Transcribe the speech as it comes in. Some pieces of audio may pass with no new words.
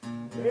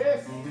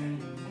Yes.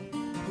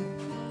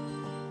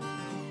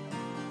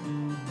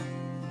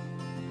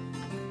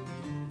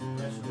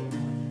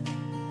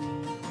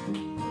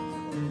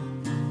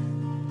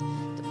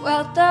 The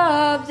wealth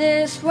of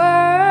this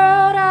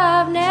world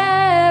I've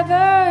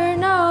never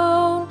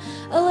known.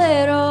 A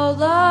little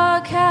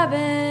log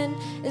cabin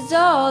is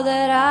all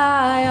that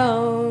I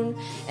own.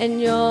 And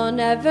you'll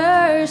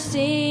never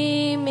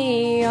see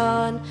me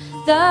on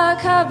the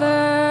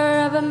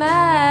cover of a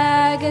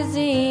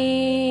magazine.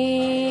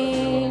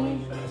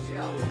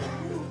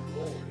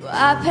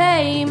 I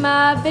pay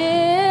my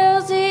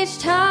bills each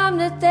time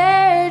that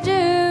they're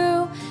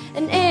due,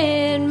 and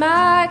in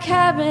my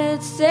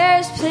cabinets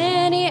there's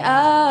plenty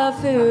of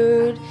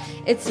food.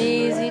 It's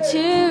easy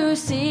to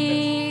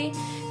see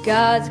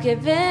God's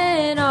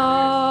given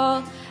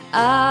all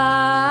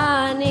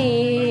I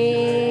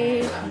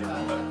need.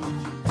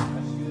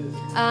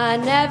 I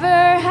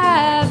never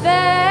have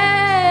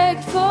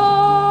begged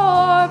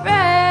for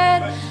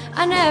bread.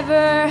 I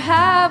never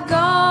have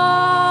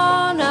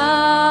gone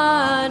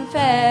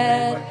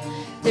unfed.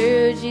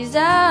 Through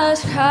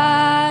Jesus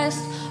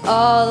Christ,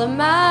 all of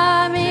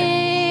my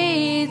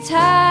needs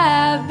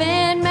have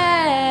been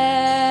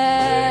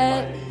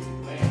met.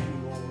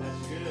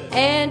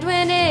 And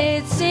when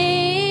it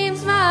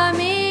seems my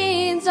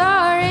means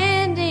are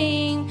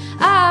ending,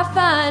 I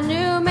find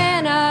new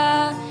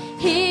manna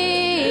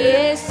He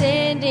is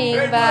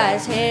sending. By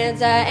His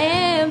hands I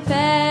am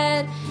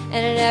fed,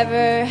 and I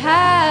never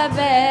have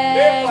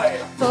begged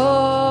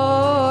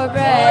for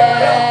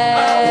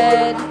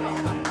bread.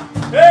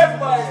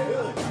 If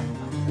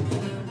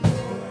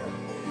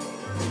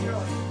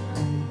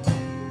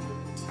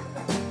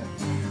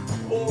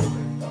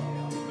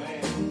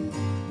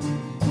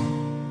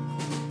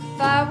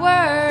I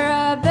were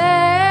a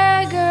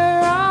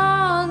beggar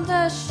on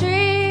the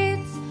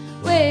streets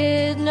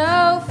with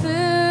no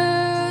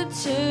food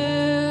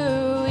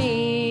to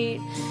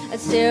eat, I'd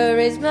still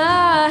raise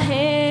my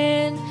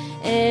hand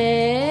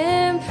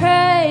in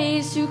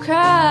praise to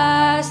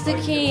Christ the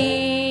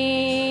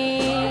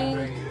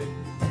King.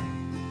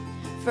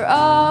 For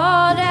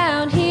all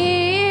down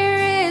here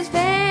is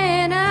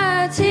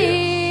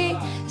vanity,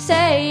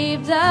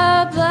 save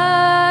the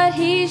blood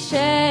He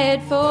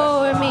shed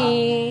for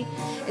me.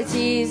 It's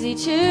easy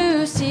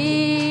to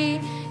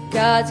see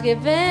God's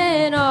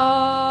given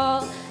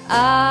all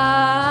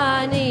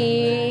I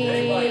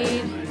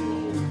need.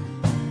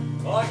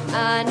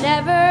 I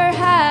never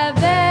have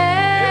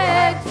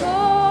begged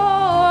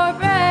for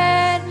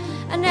bread.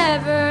 I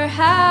never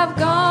have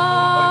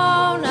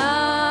gone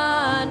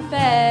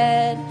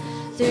unfed.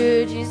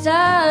 Through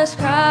Jesus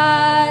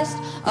Christ,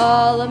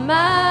 all of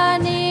my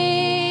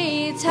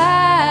needs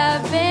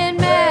have been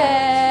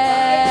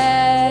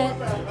met.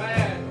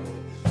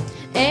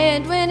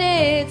 And when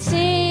it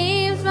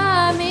seems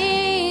my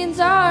means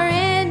are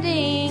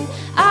ending,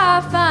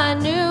 I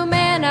find new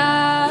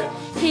manna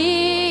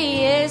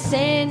He is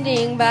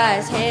sending. By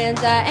His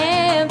hands I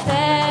am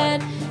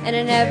fed, and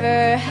I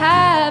never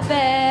have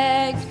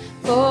begged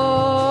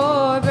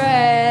for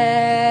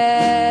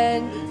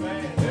bread.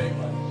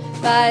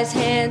 By His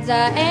hands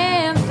I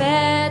am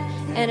fed,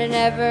 and I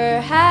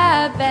never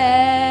have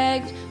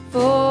begged for